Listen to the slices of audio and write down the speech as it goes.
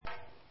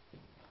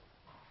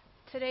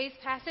Today's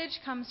passage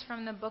comes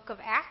from the book of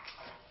Acts,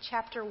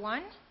 chapter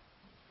 1,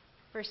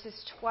 verses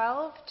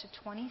 12 to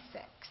 26.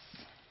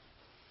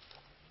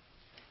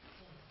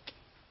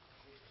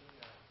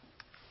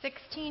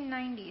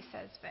 1690,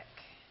 says Vic.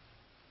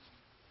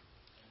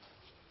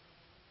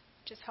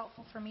 Which is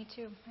helpful for me,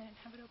 too. I didn't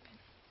have it open.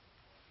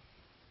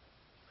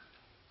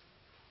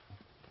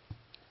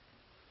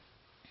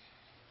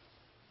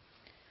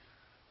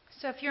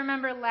 So if you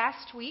remember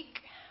last week,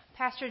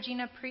 Pastor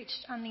Gina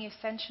preached on the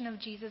ascension of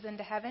Jesus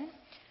into heaven.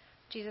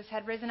 Jesus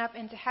had risen up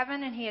into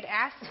heaven, and he had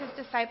asked his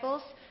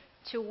disciples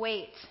to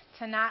wait,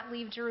 to not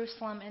leave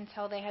Jerusalem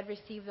until they had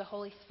received the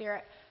Holy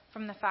Spirit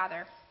from the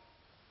Father.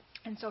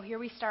 And so here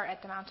we start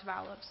at the Mount of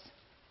Olives.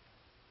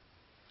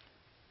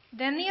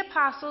 Then the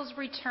apostles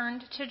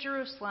returned to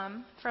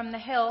Jerusalem from the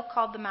hill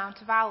called the Mount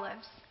of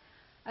Olives,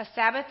 a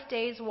Sabbath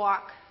day's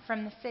walk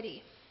from the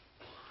city.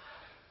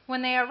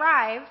 When they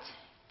arrived,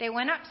 they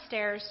went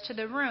upstairs to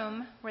the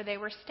room where they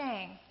were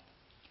staying.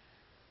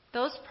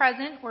 Those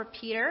present were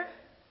Peter,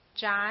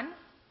 John,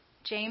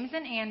 James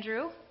and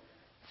Andrew,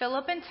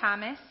 Philip and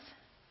Thomas,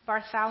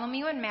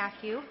 Bartholomew and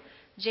Matthew,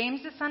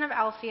 James the son of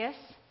Alphaeus,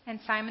 and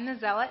Simon the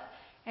Zealot,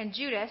 and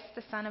Judas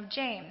the son of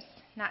James,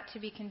 not to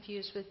be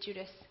confused with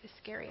Judas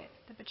Iscariot,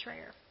 the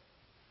betrayer.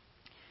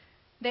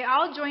 They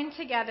all joined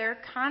together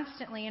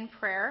constantly in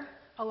prayer,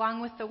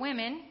 along with the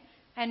women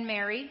and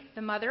Mary,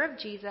 the mother of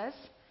Jesus,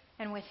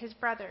 and with his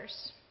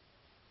brothers.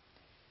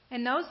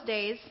 In those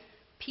days,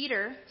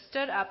 Peter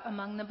stood up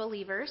among the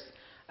believers,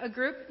 a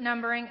group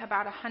numbering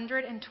about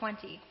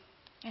 120,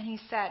 and he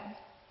said,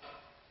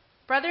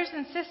 "Brothers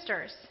and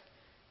sisters,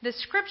 the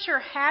scripture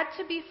had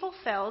to be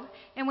fulfilled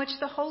in which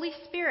the Holy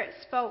Spirit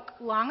spoke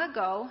long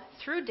ago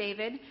through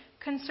David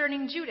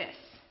concerning Judas,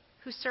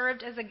 who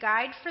served as a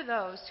guide for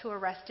those who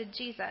arrested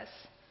Jesus.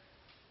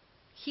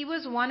 He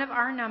was one of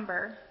our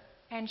number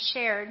and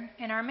shared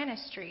in our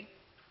ministry.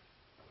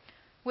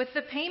 With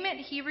the payment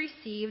he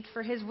received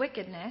for his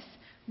wickedness,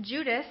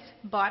 Judas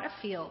bought a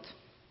field.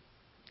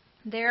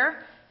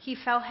 There he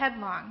fell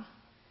headlong.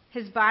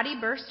 His body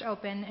burst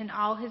open and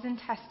all his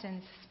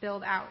intestines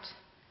spilled out.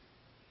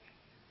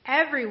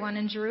 Everyone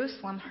in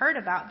Jerusalem heard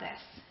about this,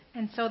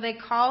 and so they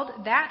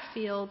called that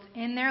field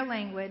in their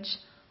language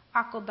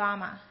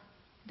Akeldama,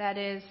 that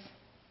is,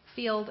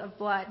 field of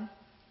blood.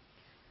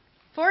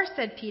 For,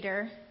 said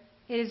Peter,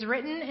 it is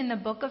written in the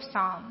book of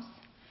Psalms,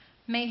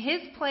 may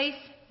his place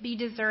be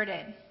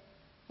deserted.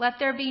 Let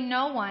there be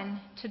no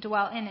one to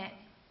dwell in it.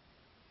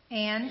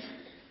 And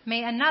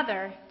may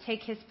another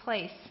take his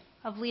place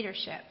of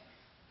leadership.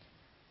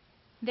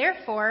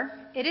 Therefore,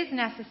 it is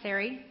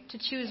necessary to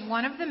choose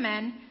one of the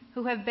men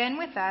who have been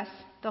with us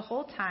the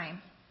whole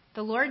time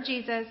the Lord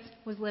Jesus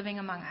was living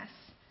among us,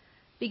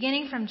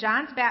 beginning from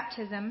John's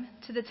baptism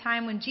to the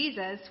time when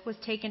Jesus was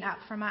taken up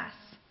from us.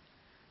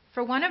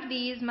 For one of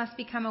these must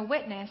become a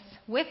witness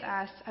with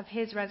us of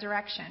his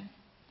resurrection."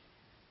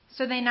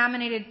 So they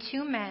nominated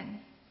 2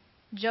 men,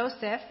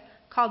 Joseph,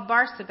 called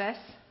Barsabas,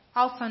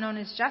 also known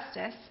as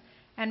Justus,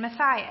 and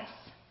Matthias.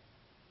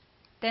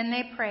 Then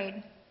they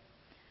prayed,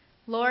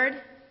 "Lord,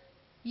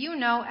 you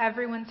know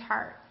everyone's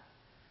heart.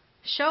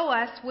 Show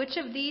us which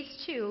of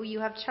these 2 you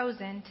have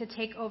chosen to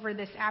take over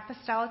this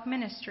apostolic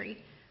ministry,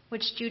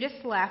 which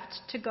Judas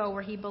left to go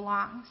where he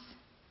belongs."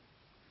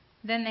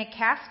 Then they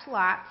cast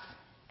lots,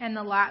 and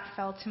the lot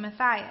fell to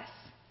Matthias.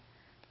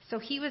 So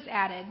he was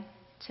added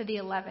to the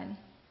 11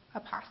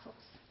 apostles.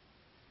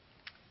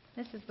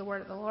 This is the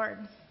word of the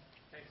Lord.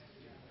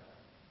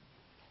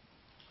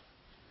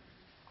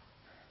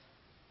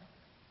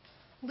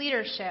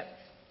 Leadership.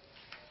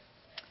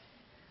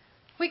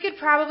 We could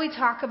probably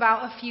talk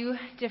about a few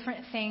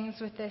different things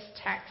with this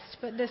text,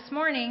 but this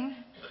morning,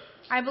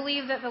 I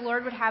believe that the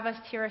Lord would have us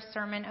hear a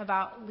sermon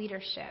about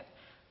leadership,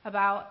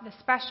 about the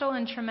special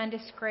and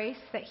tremendous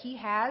grace that he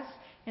has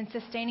in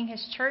sustaining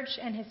his church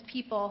and his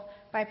people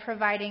by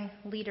providing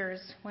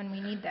leaders when we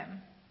need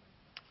them.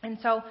 And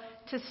so,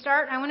 to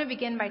start, I want to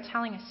begin by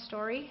telling a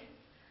story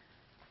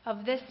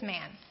of this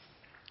man.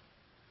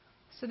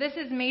 So this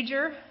is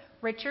Major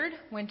Richard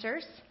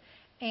Winters,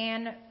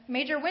 and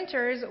Major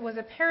Winters was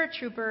a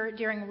paratrooper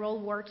during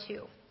World War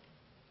II.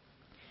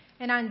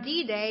 And on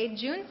D-Day,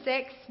 June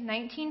 6,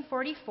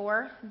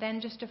 1944, then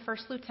just a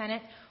first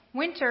lieutenant,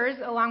 Winters,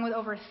 along with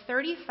over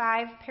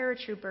 35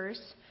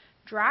 paratroopers,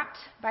 dropped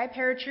by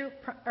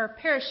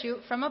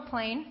parachute from a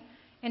plane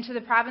into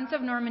the province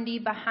of Normandy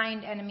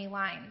behind enemy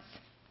lines.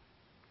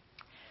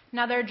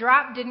 Now, their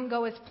drop didn't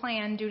go as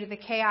planned due to the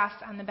chaos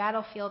on the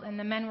battlefield, and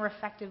the men were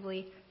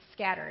effectively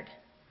scattered.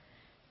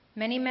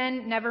 Many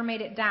men never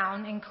made it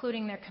down,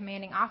 including their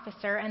commanding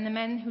officer, and the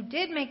men who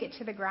did make it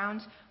to the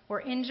ground were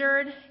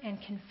injured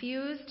and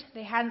confused.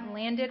 They hadn't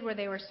landed where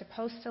they were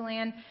supposed to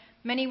land.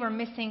 Many were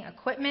missing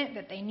equipment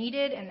that they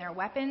needed and their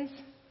weapons.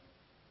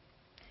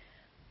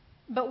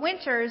 But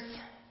Winters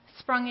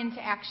sprung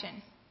into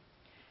action.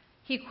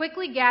 He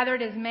quickly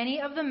gathered as many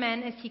of the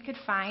men as he could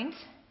find.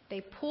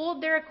 They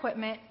pooled their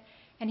equipment,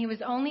 and he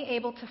was only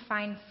able to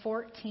find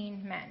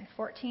 14 men,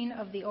 14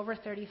 of the over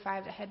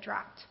 35 that had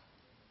dropped.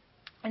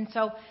 And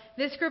so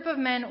this group of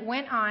men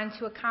went on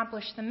to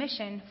accomplish the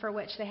mission for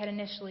which they had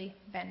initially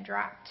been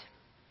dropped.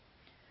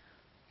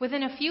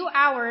 Within a few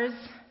hours,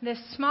 this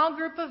small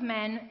group of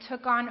men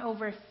took on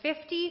over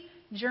 50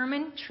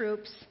 German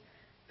troops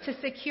to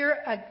secure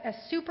a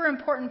super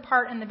important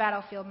part in the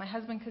battlefield. My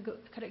husband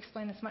could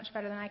explain this much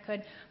better than I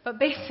could, but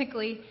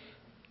basically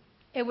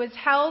it was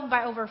held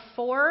by over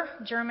 4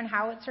 German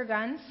howitzer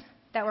guns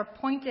that were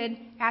pointed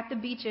at the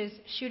beaches,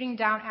 shooting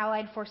down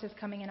Allied forces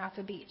coming in off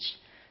the beach.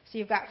 So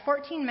you've got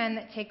 14 men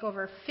that take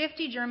over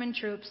 50 German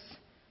troops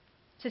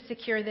to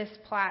secure this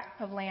plot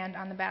of land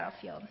on the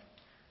battlefield.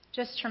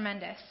 Just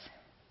tremendous.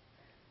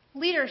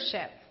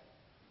 Leadership.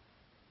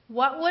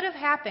 What would have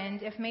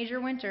happened if Major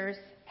Winters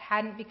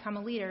hadn't become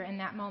a leader in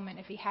that moment,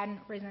 if he hadn't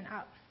risen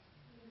up?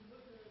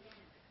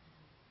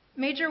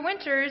 Major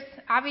Winters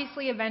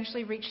obviously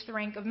eventually reached the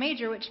rank of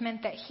major, which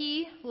meant that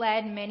he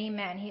led many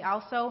men. He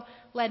also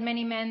led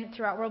many men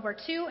throughout World War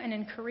II and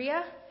in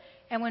Korea.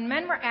 And when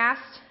men were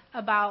asked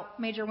about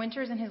Major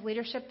Winters and his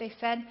leadership, they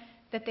said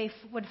that they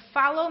would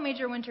follow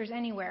Major Winters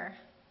anywhere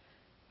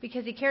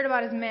because he cared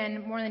about his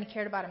men more than he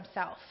cared about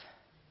himself.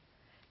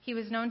 He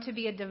was known to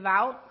be a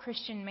devout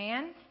Christian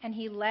man, and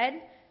he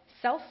led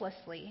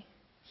selflessly.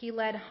 He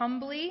led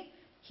humbly,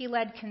 he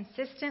led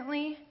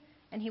consistently,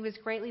 and he was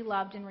greatly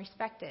loved and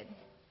respected.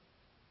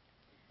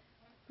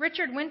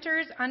 Richard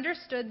Winters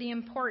understood the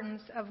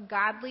importance of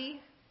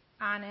godly,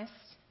 honest,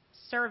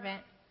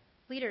 servant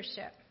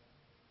leadership.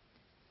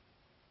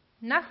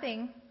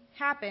 Nothing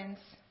happens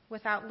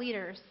without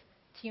leaders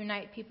to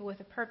unite people with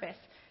a purpose.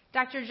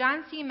 Dr.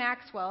 John C.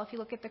 Maxwell, if you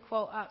look at the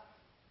quote up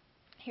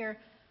here,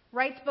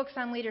 writes books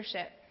on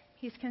leadership.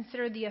 He's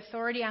considered the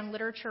authority on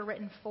literature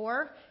written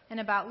for and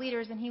about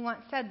leaders, and he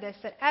once said this,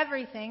 that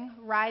everything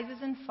rises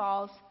and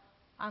falls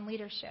on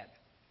leadership.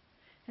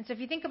 And so if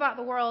you think about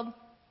the world,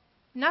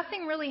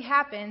 nothing really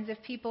happens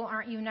if people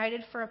aren't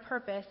united for a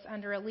purpose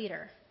under a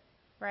leader,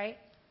 right?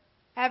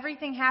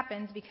 Everything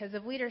happens because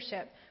of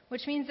leadership,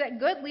 which means that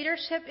good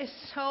leadership is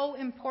so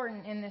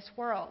important in this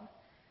world,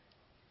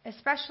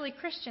 especially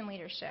Christian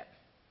leadership.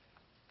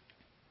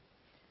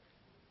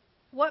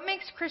 What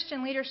makes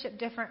Christian leadership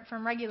different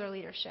from regular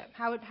leadership?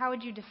 How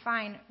would you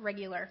define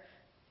regular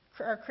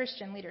or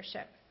Christian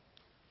leadership?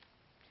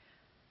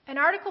 An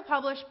article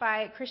published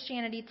by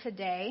Christianity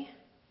Today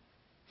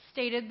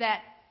stated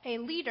that a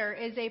leader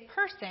is a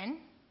person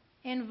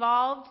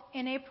involved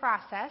in a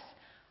process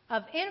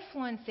of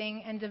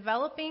influencing and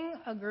developing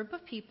a group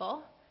of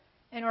people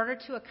in order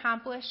to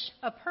accomplish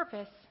a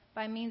purpose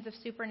by means of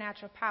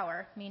supernatural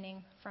power,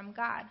 meaning from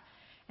God.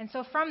 And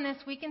so from this,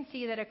 we can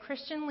see that a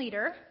Christian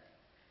leader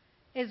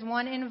is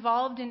one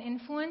involved in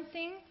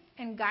influencing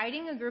and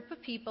guiding a group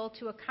of people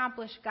to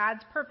accomplish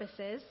God's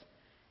purposes,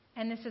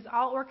 and this is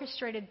all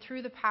orchestrated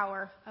through the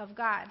power of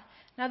God.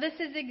 Now, this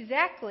is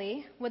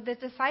exactly what the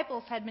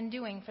disciples had been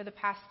doing for the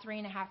past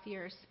 3.5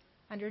 years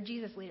under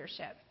Jesus'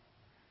 leadership.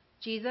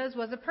 Jesus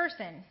was a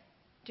person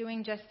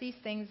doing just these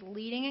things,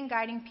 leading and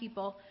guiding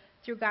people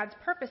through God's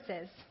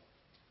purposes.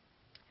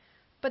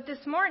 But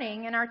this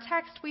morning, in our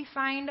text, we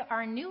find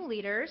our new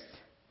leaders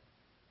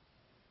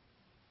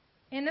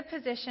in the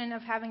position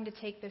of having to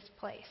take this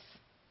place.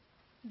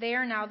 They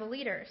are now the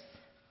leaders.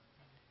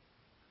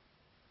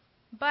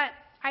 But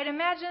I'd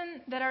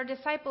imagine that our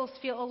disciples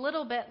feel a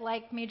little bit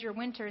like Major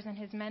Winters and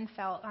his men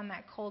felt on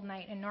that cold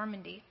night in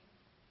Normandy.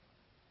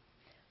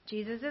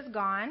 Jesus is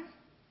gone.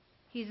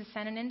 He's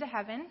ascended into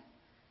heaven.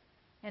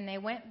 And they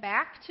went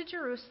back to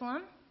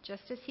Jerusalem,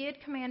 just as he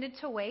had commanded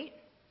to wait.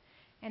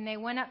 And they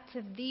went up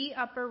to the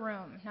upper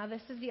room. Now,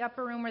 this is the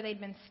upper room where they'd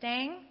been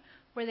staying,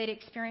 where they'd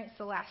experienced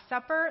the Last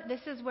Supper.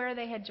 This is where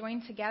they had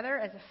joined together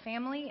as a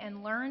family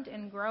and learned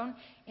and grown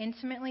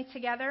intimately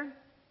together.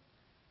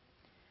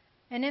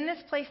 And in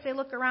this place, they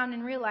look around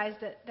and realize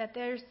that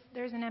there's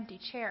an empty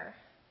chair.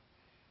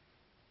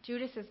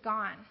 Judas is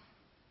gone.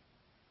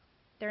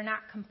 They're not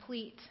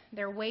complete.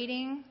 They're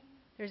waiting.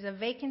 There's a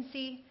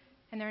vacancy,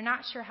 and they're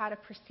not sure how to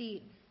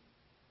proceed.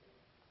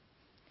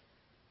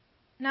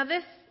 Now,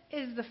 this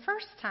is the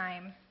first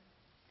time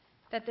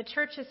that the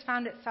church has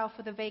found itself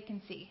with a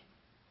vacancy,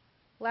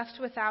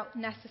 left without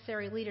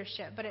necessary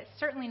leadership, but it's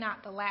certainly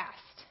not the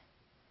last.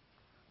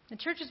 The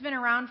church has been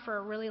around for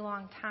a really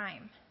long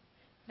time.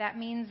 That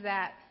means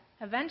that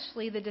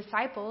eventually the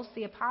disciples,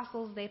 the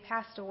apostles, they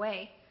passed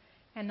away,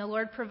 and the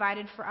Lord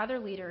provided for other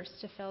leaders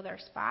to fill their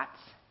spots.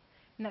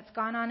 And that's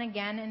gone on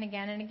again and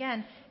again and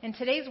again. In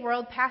today's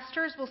world,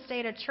 pastors will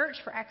stay at a church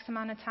for X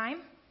amount of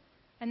time,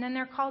 and then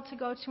they're called to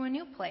go to a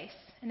new place,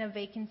 and a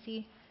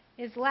vacancy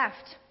is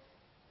left.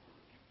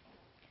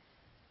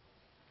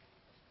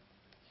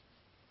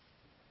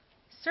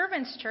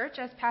 Servants Church,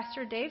 as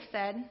Pastor Dave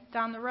said,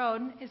 down the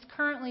road, is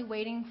currently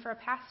waiting for a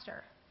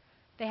pastor.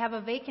 They have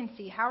a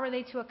vacancy. How are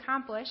they to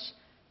accomplish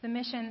the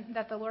mission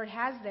that the Lord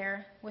has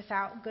there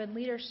without good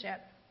leadership?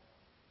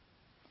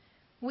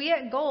 We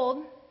at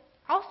Gold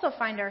also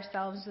find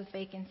ourselves with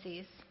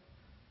vacancies.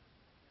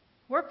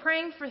 We're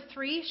praying for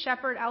 3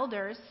 shepherd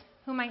elders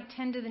who might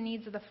tend to the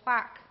needs of the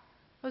flock.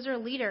 Those are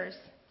leaders.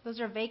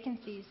 Those are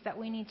vacancies that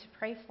we need to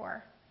pray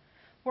for.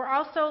 We're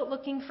also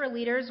looking for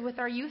leaders with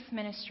our youth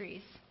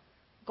ministries.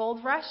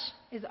 Gold Rush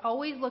is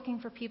always looking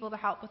for people to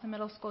help with the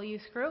middle school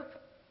youth group.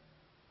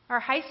 Our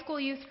high school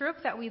youth group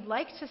that we'd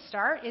like to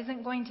start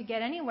isn't going to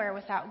get anywhere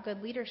without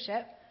good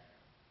leadership.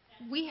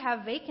 We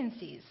have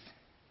vacancies.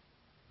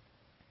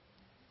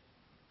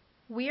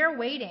 We are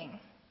waiting,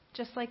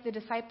 just like the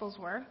disciples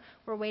were.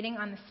 We're waiting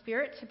on the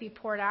Spirit to be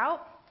poured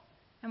out,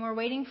 and we're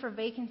waiting for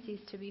vacancies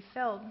to be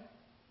filled.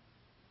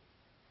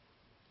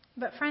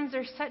 But friends,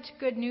 there's such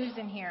good news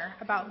in here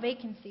about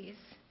vacancies.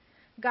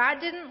 God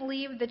didn't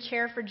leave the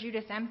chair for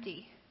Judas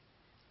empty,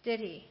 did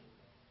he?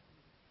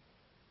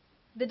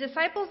 The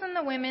disciples and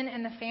the women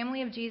and the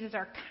family of Jesus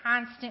are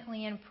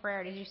constantly in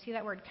prayer. Did you see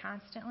that word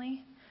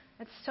constantly?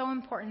 That's so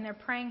important.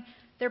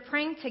 They're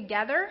praying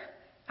together.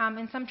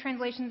 In some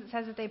translations it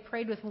says that they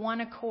prayed with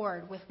one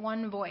accord, with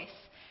one voice.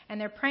 And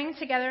they're praying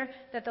together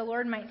that the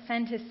Lord might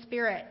send His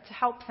Spirit to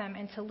help them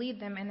and to lead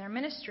them in their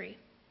ministry.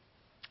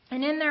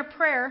 And in their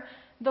prayer,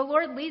 the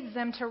Lord leads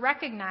them to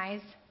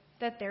recognize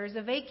that there's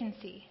a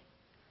vacancy.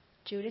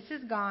 Judas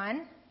is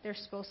gone. There's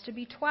supposed to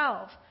be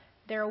 12.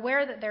 They're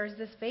aware that there's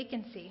this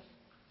vacancy.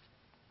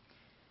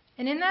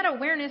 And in that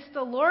awareness,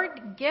 the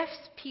Lord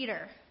gifts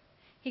Peter.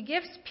 He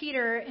gifts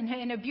Peter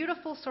in a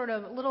beautiful sort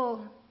of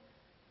little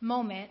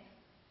moment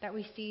that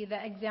we see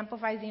that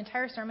exemplifies the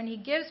entire sermon. He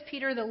gives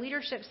Peter the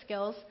leadership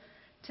skills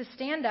to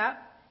stand up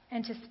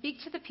and to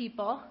speak to the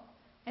people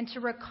and to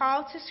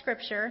recall to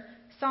Scripture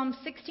Psalm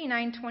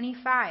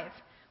 69:25,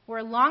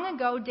 where long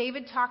ago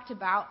David talked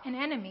about an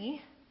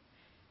enemy,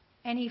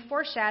 and he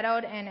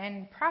foreshadowed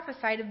and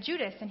prophesied of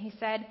Judas, and he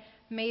said,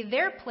 "May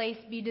their place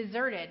be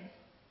deserted,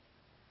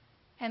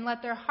 and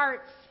let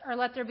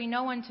there be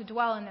no one to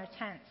dwell in their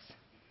tents."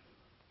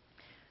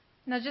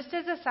 Now, just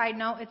as a side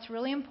note, it's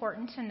really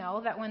important to know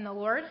that when the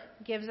Lord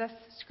gives us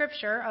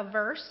Scripture, a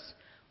verse,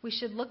 we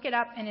should look it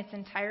up in its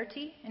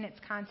entirety, in its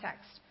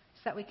context,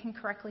 so that we can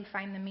correctly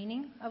find the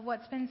meaning of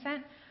what's been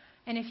sent.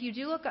 And if you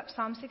do look up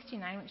Psalm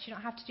 69, which you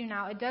don't have to do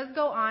now, it does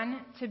go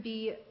on to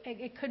be,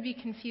 it could be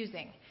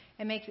confusing.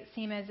 It makes it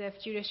seem as if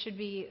Judas should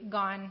be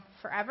gone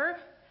forever,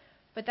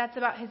 but that's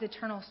about his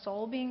eternal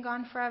soul being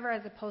gone forever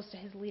as opposed to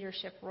his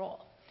leadership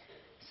role.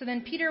 So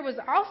then Peter was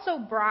also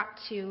brought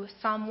to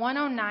Psalm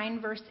 109,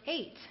 verse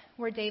 8,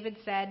 where David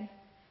said,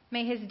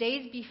 "May his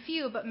days be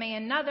few, but may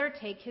another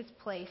take his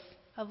place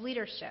of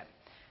leadership."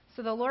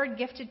 So the Lord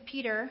gifted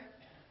Peter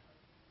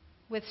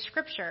with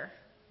Scripture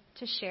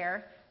to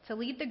share, to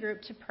lead the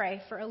group to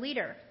pray for a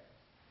leader.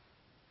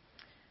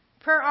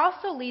 Prayer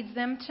also leads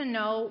them to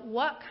know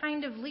what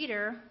kind of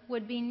leader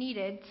would be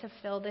needed to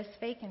fill this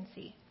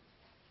vacancy.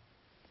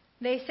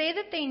 They say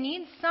that they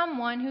need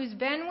someone who's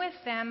been with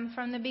them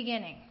from the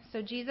beginning.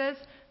 So Jesus,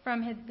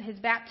 from his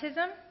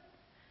baptism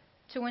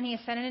to when he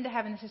ascended into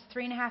heaven, this is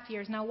 3.5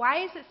 years. Now, why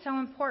is it so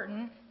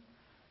important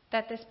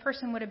that this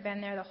person would have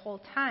been there the whole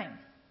time?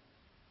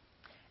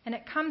 And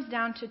it comes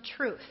down to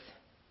truth.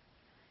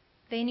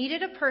 They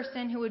needed a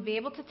person who would be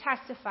able to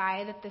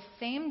testify that the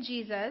same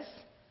Jesus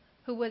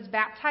who was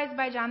baptized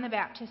by John the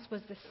Baptist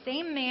was the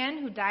same man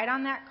who died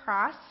on that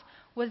cross,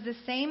 was the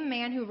same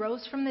man who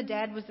rose from the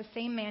dead, was the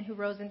same man who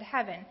rose into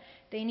heaven.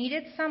 They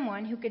needed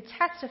someone who could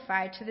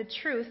testify to the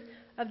truth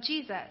of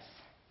Jesus,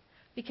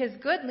 because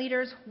good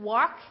leaders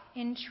walk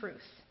in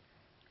truth.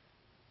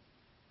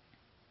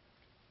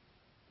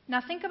 Now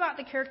think about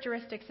the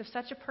characteristics of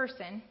such a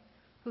person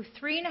who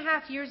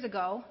 3.5 years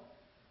ago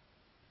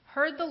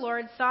heard the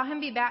Lord, saw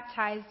him be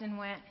baptized, and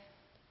went,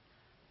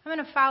 "I'm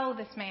going to follow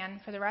this man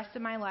for the rest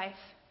of my life.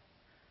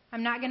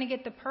 I'm not going to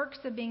get the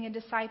perks of being a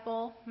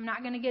disciple. I'm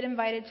not going to get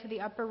invited to the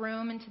upper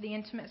room and to the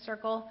intimate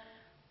circle,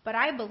 but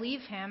I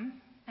believe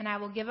him, and I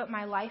will give up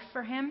my life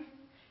for him,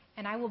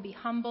 and I will be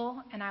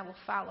humble, and I will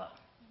follow."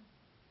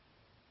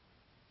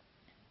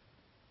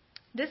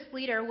 This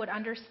leader would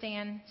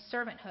understand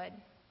servanthood,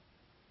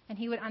 and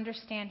he would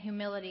understand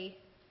humility.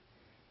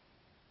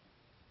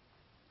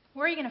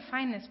 Where are you going to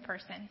find this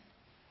person?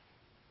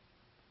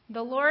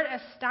 The Lord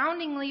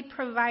astoundingly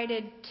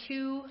provided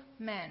two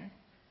men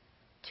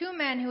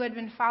who had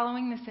been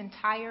following this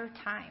entire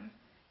time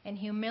in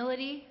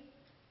humility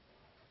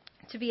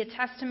to be a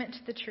testament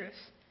to the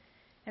truth.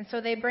 And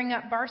so they bring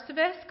up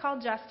Barsabas,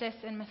 called Justus,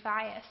 and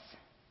Matthias.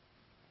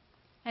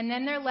 And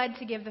then they're led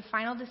to give the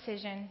final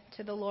decision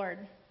to the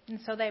Lord. And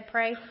so they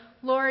pray,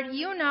 "Lord,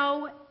 you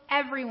know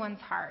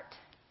everyone's heart."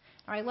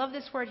 Now, I love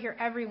this word here,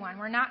 everyone.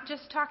 We're not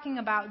just talking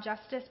about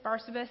Justus,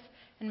 Barsabas,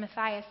 and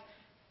Matthias.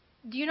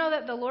 Do you know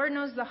that the Lord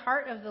knows the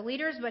heart of the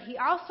leaders, but He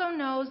also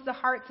knows the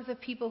hearts of the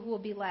people who will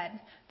be led?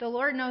 The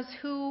Lord knows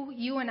who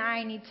you and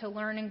I need to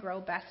learn and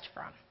grow best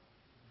from.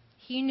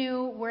 He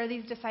knew where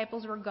these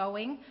disciples were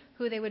going,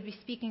 who they would be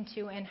speaking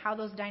to, and how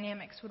those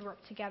dynamics would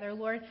work together.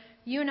 Lord,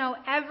 you know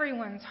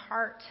everyone's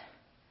heart.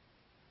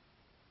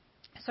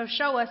 So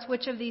show us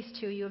which of these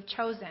two you have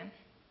chosen.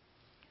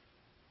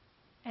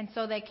 And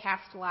so they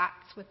cast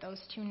lots with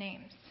those two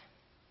names.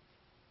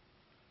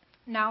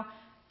 Now,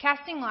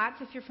 casting lots,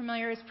 if you're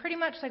familiar, is pretty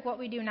much like what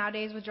we do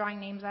nowadays with drawing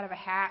names out of a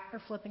hat or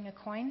flipping a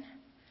coin.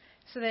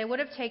 So they would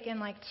have taken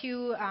like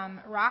two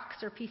rocks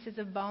or pieces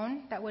of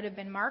bone that would have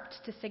been marked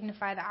to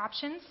signify the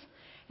options,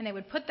 and they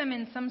would put them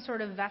in some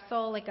sort of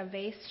vessel, like a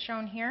vase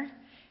shown here,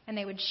 and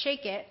they would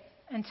shake it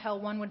until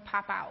one would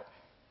pop out.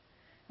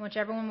 And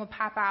whichever one would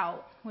pop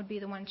out would be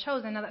the one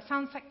chosen. Now that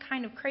sounds like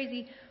kind of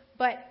crazy,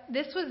 but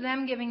this was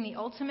them giving the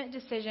ultimate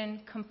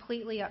decision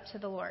completely up to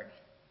the Lord.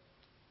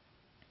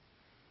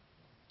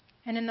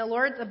 And in the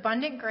Lord's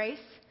abundant grace,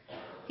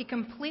 He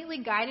completely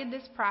guided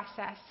this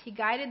process. He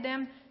guided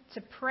them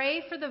to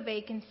pray for the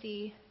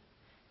vacancy,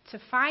 to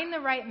find the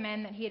right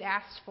men that He had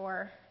asked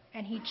for,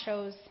 and He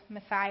chose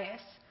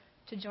Matthias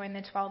to join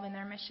the 12 in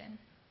their mission.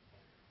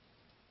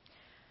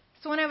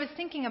 So when I was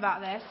thinking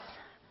about this,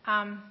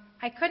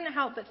 I couldn't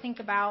help but think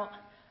about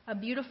a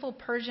beautiful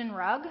Persian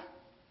rug.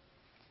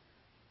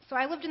 So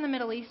I lived in the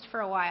Middle East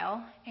for a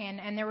while,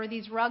 and there were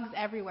these rugs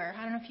everywhere.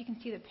 I don't know if you can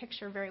see the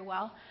picture very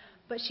well,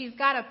 but she's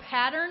got a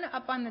pattern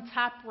up on the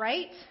top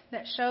right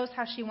that shows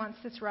how she wants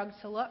this rug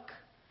to look.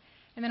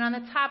 And then on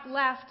the top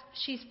left,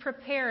 she's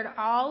prepared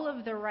all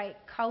of the right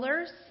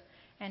colors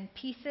and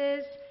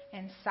pieces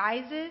and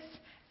sizes.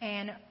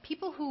 And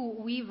people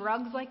who weave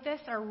rugs like this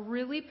are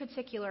really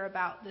particular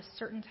about the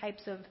certain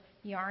types of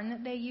yarn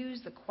that they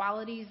use, the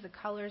qualities, the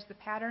colors, the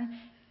pattern.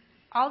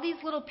 All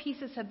these little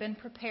pieces have been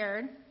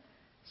prepared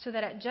so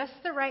that at just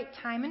the right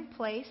time and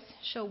place,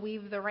 she'll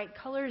weave the right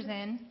colors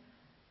in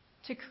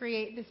to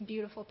create this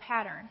beautiful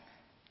pattern.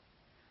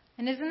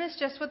 And isn't this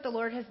just what the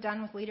Lord has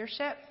done with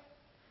leadership?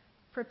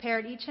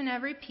 Prepared each and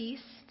every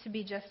piece to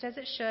be just as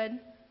it should,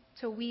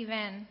 to weave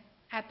in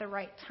at the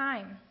right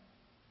time.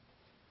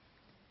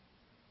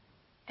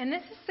 And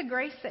this is the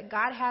grace that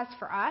God has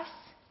for us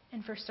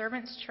and for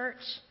Servants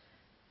Church.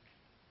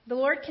 The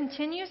Lord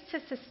continues to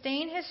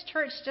sustain His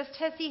church just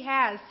as He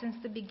has since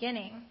the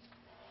beginning.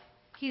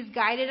 He's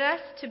guided us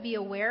to be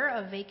aware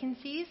of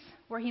vacancies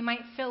where He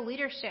might fill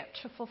leadership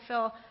to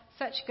fulfill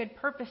such good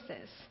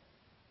purposes.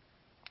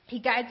 He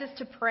guides us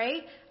to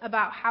pray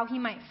about how He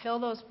might fill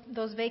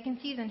those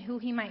vacancies and who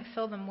He might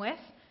fill them with.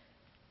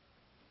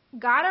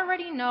 God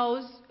already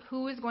knows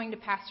who is going to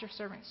pastor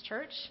Servants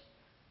Church.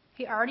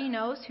 He already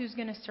knows who's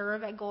going to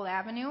serve at Gold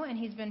Avenue, and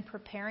He's been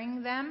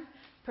preparing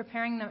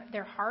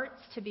their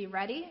hearts to be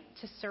ready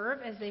to serve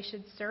as they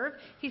should serve.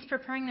 He's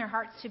preparing their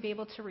hearts to be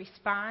able to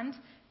respond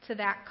to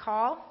that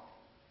call.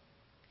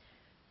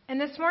 And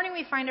this morning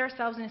we find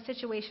ourselves in a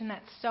situation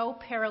that's so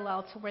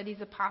parallel to where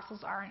these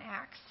apostles are in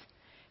Acts.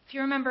 If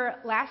you remember,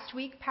 last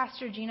week,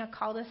 Pastor Gina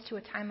called us to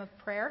a time of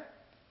prayer,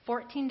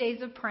 14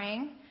 days of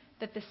praying,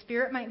 that the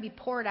Spirit might be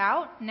poured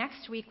out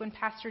next week when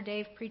Pastor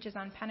Dave preaches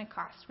on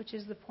Pentecost, which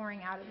is the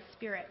pouring out of the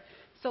Spirit.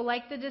 So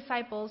like the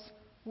disciples,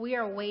 we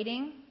are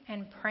waiting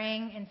and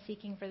praying and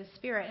seeking for the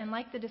Spirit. And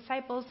like the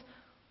disciples,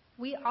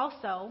 we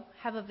also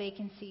have a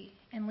vacancy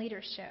in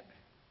leadership.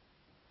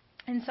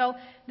 And so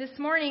this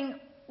morning,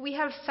 we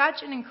have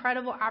such an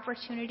incredible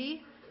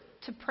opportunity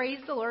to praise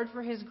the Lord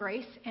for His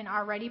grace in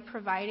already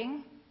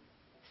providing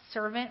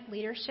servant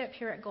leadership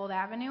here at Gold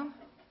Avenue.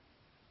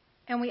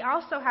 And we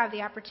also have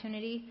the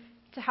opportunity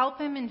to help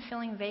Him in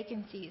filling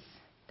vacancies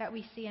that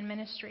we see in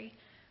ministry.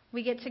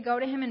 We get to go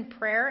to Him in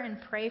prayer and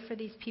pray for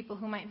these people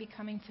who might be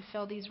coming to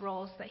fill these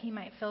roles, that He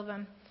might fill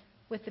them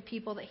with the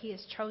people that He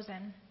has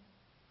chosen.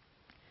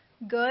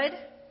 Good,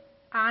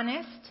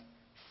 honest,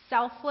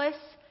 selfless,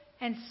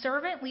 and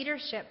servant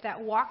leadership that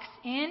walks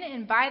in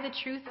and by the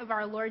truth of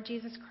our Lord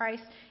Jesus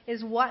Christ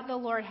is what the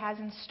Lord has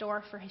in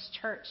store for His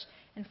church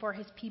and for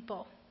His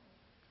people.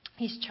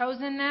 He's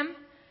chosen them.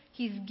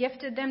 He's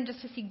gifted them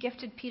just as He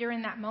gifted Peter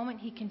in that moment.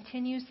 He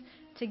continues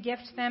to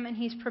gift them, and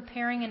He's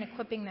preparing and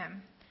equipping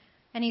them.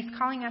 And He's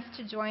calling us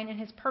to join in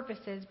His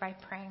purposes by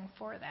praying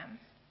for them.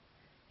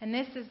 And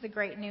this is the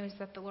great news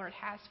that the Lord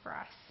has for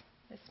us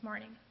this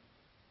morning.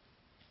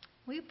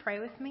 Will you pray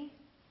with me?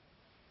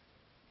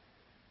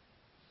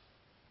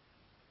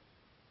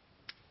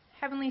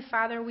 Heavenly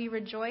Father, we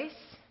rejoice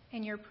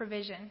in Your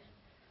provision.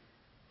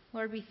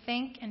 Lord, we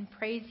thank and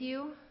praise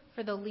You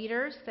for the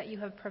leaders that You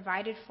have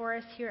provided for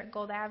us here at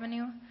Gold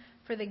Avenue,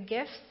 for the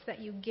gifts that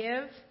You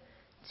give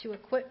to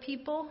equip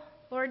people,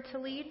 Lord, to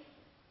lead.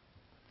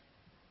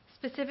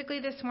 Specifically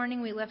this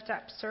morning, we lift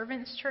up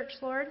Servants Church,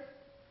 Lord,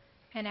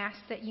 and ask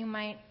that You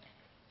might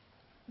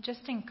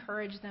just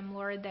encourage them,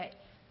 Lord,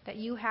 that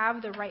You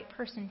have the right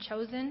person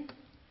chosen,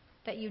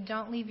 that You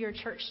don't leave Your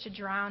church to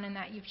drown, and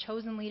that You've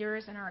chosen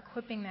leaders and are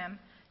equipping them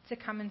to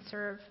come and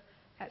serve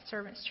at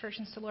Servants Church.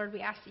 And so, Lord,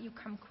 we ask that You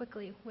come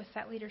quickly with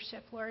that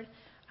leadership, Lord,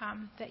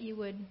 that You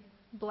would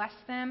bless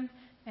them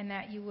and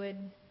that You would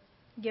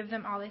give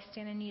them all they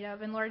stand in need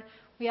of. And, Lord,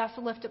 we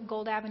also lift up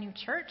Gold Avenue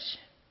Church.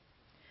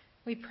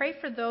 We pray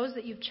for those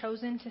that You've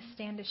chosen to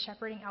stand as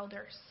shepherding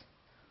elders.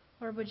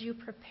 Lord, would You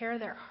prepare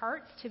their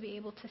hearts to be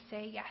able to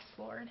say, yes,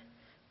 Lord.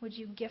 Would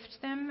You gift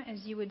them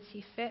as You would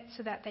see fit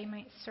so that they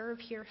might serve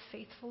here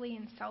faithfully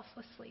and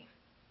selflessly.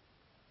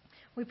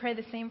 We pray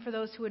the same for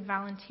those who would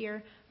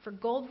volunteer for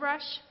Gold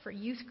Rush, for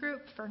youth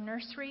group, for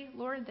nursery,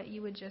 Lord, that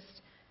You would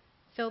just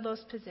fill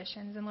those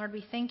positions. And Lord,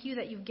 we thank You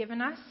that You've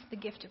given us the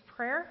gift of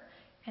prayer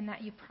and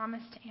that You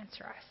promise to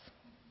answer us.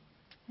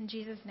 In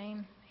Jesus'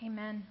 name,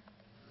 amen.